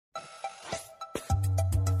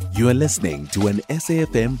You are listening to an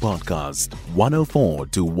SAFM podcast, 104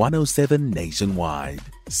 to 107 nationwide.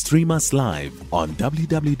 Stream us live on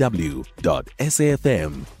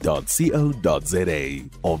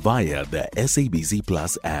www.safm.co.za or via the SABC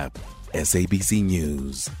Plus app. SABC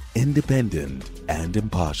News, independent and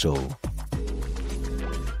impartial.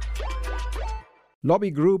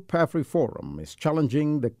 Lobby group Afriforum is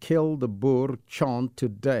challenging the Kill the Boer chant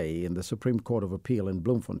today in the Supreme Court of Appeal in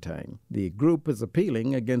Bloemfontein. The group is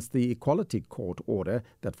appealing against the Equality Court order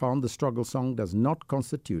that found the struggle song does not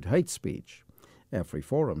constitute hate speech.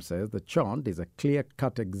 Afriforum says the chant is a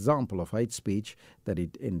clear-cut example of hate speech, that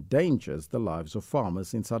it endangers the lives of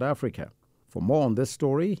farmers in South Africa. For more on this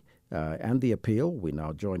story and the appeal, we're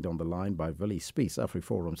now joined on the line by Willie Spies,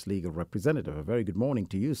 Afriforum's legal representative. A very good morning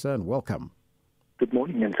to you, sir, and welcome. Good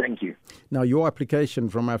morning and thank you. Now, your application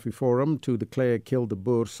from Afriforum to declare Kill the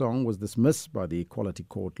Boer song was dismissed by the Equality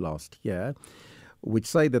Court last year, which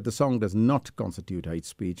say that the song does not constitute hate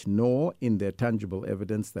speech, nor in their tangible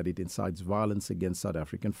evidence that it incites violence against South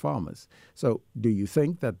African farmers. So, do you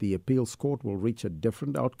think that the appeals court will reach a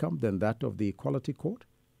different outcome than that of the Equality Court?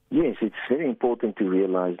 Yes, it's very important to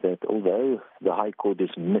realize that although the High Court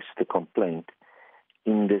dismissed the complaint,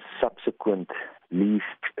 in the subsequent leave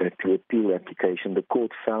to appeal application, the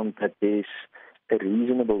court found that there's a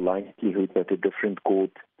reasonable likelihood that a different court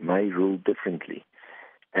may rule differently.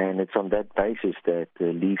 And it's on that basis that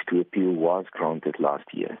leave to appeal was granted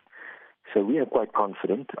last year. So we are quite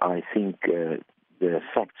confident. I think the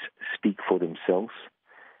facts speak for themselves.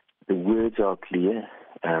 The words are clear.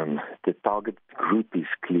 The target group is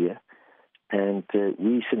clear. And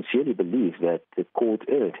we sincerely believe that the court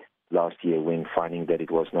erred last year when finding that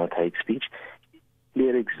it was not hate speech.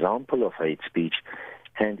 Clear example of hate speech,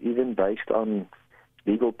 and even based on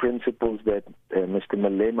legal principles that Mr.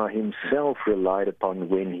 Malema himself relied upon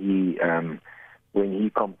when he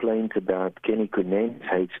complained about Kenny Kunene's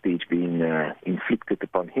hate speech being inflicted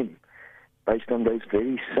upon him. Based on those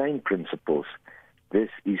very same principles,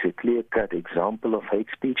 this is a clear-cut example of hate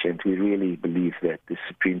speech, and we really believe that the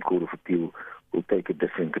Supreme Court of Appeal will take a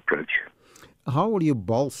different approach. How will you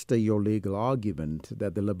bolster your legal argument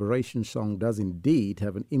that the Liberation Song does indeed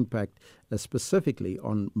have an impact specifically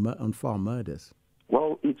on farm murders?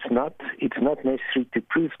 Well, it's not necessary to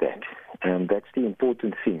prove that, and that's the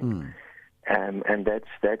important thing. And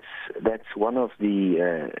that's one of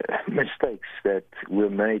the mistakes that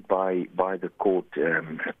were made by the court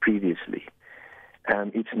previously.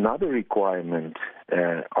 It's not a requirement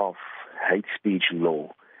of hate speech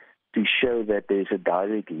law to show that there's a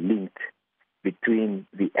direct link between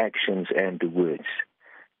the actions and the words.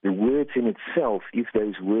 The words in itself, if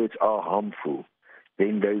those words are harmful,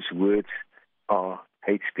 then those words are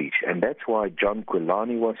hate speech. And that's why John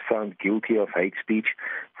Kwelani was found guilty of hate speech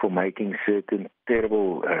for making certain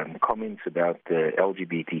terrible comments about the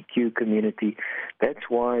LGBTQ community. That's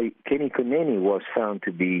why Kenny Kunene was found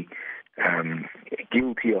to be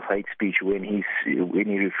guilty of hate speech when he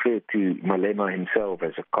referred to Malema himself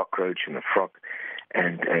as a cockroach and a frog.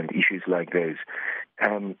 And issues like those.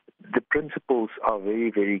 The principles are very,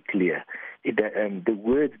 very clear. The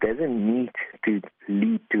words doesn't need to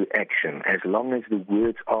lead to action. As long as the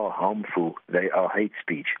words are harmful, they are hate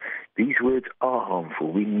speech. These words are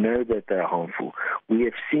harmful. We know that they are harmful. We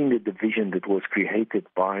have seen the division that was created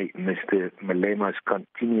by Mr. Malema's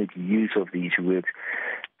continued use of these words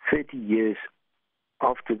 30 years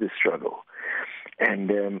after the struggle. And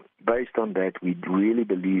based on that, we really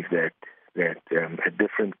believe that a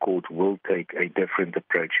different court will take a different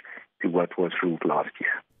approach to what was ruled last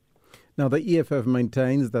year. Now, the EFF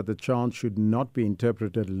maintains that the chant should not be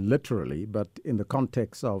interpreted literally, but in the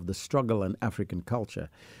context of the struggle and African culture.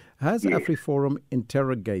 Has Afriforum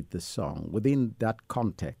interrogate the song within that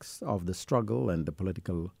context of the struggle and the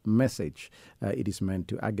political message it is meant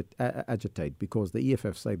to agitate? Because the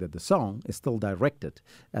EFF say that the song is still directed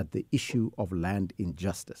at the issue of land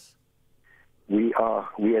injustice.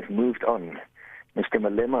 We have moved on. Mr.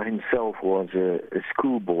 Malema himself was a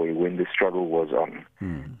schoolboy when the struggle was on.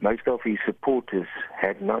 Most of his supporters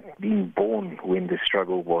had not been born when the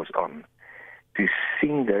struggle was on. To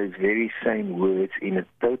sing those very same words in a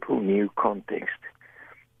total new context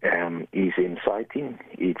is inciting,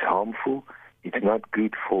 it's harmful, it's not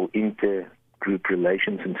good for inter-group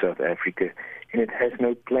relations in South Africa, and it has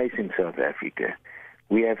no place in South Africa.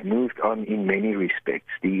 We have moved on in many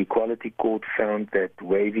respects. The Equality Court found that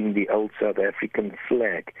waving the old South African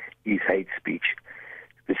flag is hate speech.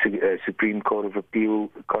 The Supreme Court of Appeal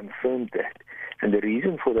confirmed that. And the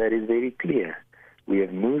reason for that is very clear. We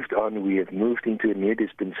have moved on. We have moved into a new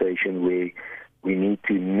dispensation where We need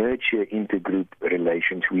to nurture intergroup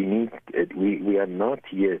relations. We are not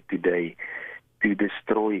here today to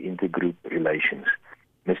destroy intergroup relations.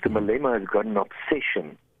 Mr. Malema has got an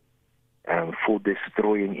obsession for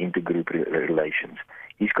destroying intergroup relations.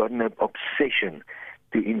 He's got an obsession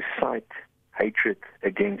to incite hatred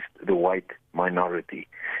against the white minority.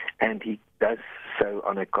 And he does so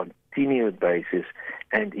on a continued basis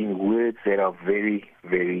and in words that are very,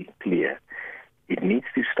 very clear. It needs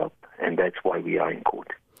to stop, and that's why we are in court.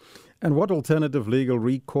 And what alternative legal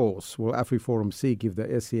recourse will Afriforum seek if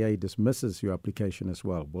the SCA dismisses your application as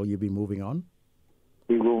well? Will you be moving on?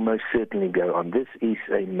 We will most certainly go on. This is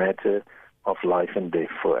a matter of life and death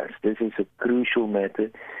for us. This is a crucial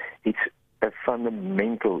matter. It's a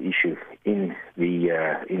fundamental issue in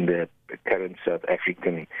the current South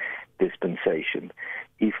African dispensation.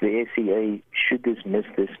 If the SCA should dismiss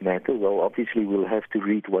this matter, well, obviously we'll have to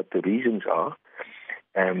read what the reasons are.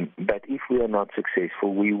 But if we are not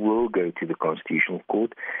successful, we will go to the Constitutional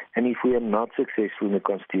Court. And if we are not successful in the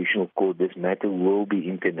Constitutional Court, this matter will be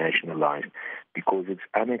internationalized, because it's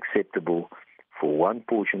unacceptable for one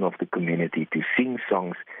portion of the community to sing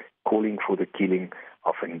songs calling for the killing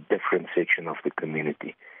of a different section of the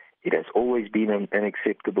community. It has always been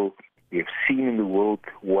unacceptable. We have seen in the world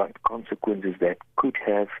what consequences that could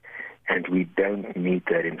have, and we don't need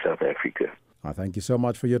that in South Africa. I thank you so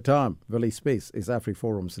much for your time. Willie Spies is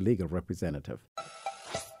Afriforum's legal representative.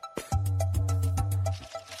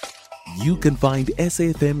 You can find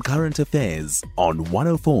SAFM Current Affairs on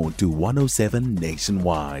 104 to 107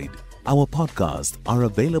 nationwide. Our podcasts are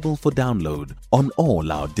available for download on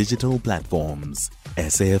all our digital platforms.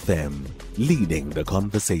 SAFM, leading the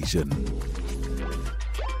conversation.